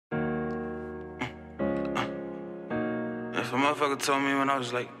If a motherfucker told me when I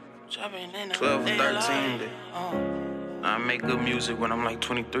was like 12 or 13 that I make good music when I'm like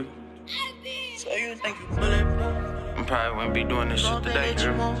 23, So you think you bulletproof? I probably wouldn't be doing this shit today,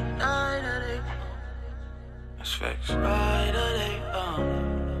 girl. That's facts.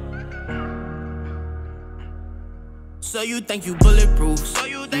 So you think you bulletproof?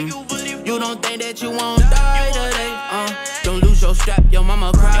 You don't think that you won't die today? Don't lose your strap, your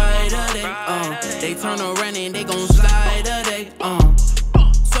mama cry today. They turn around and they gon' slide today.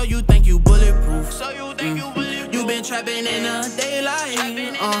 So you think you bulletproof? You been trapping in the daylight.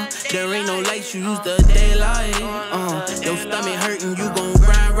 There ain't no lights, you use the daylight. Your stomach hurting, you gon'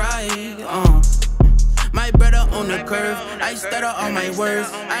 grind right. My brother on the curve, I stutter all my words.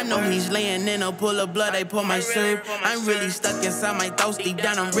 I know he's laying in a pool of blood, I pour my serve. I'm really stuck inside my thoughts, deep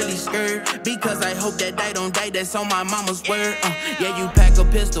down I'm really scared. Because I hope that I don't die, that's on my mama's word. Yeah, you pack a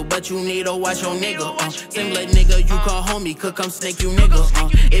pistol, but you need to watch your nigga. Similar nigga, you call homie, could come snake you nigga.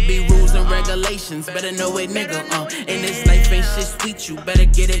 It be rules and regulations, better know it nigga. In this life ain't shit sweet, you better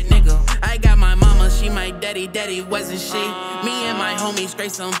get it nigga. I got my mama, she my daddy, daddy wasn't she. Me and my homies,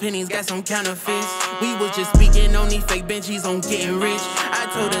 straight some pennies, got some counterfeits. We was just speaking on these fake benchies on getting rich. I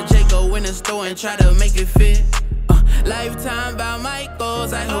told her, Jay, go in the store and try to make it fit. Lifetime about my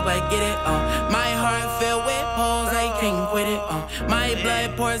goals, I hope I get it. My heart filled with holes, I can't quit it. My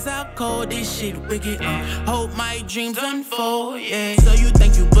blood pours out cold, this shit wicked. Hope my dreams unfold, yeah. So you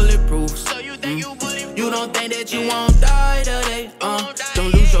think you bulletproof? You don't think that you won't die today?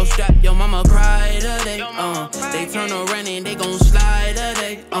 Don't lose your strap, your mama cry today. They turn around and they gon' slide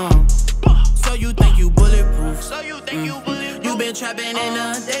today. So you think you bulletproof? You been trapping in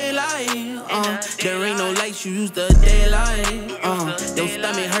the daylight. There ain't no lights, you use the daylight. Your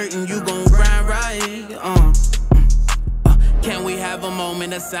stomach hurting, you gon' grind right. Can we have a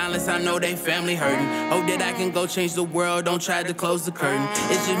moment of silence? I know they family hurting. Hope that I can go change the world, don't try to close the curtain.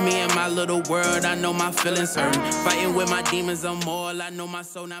 It's just me and my little world, I know my feelings hurting. Fighting with my demons, I'm more, I know my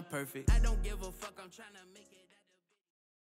soul not perfect. I don't give a fuck, I'm trying to make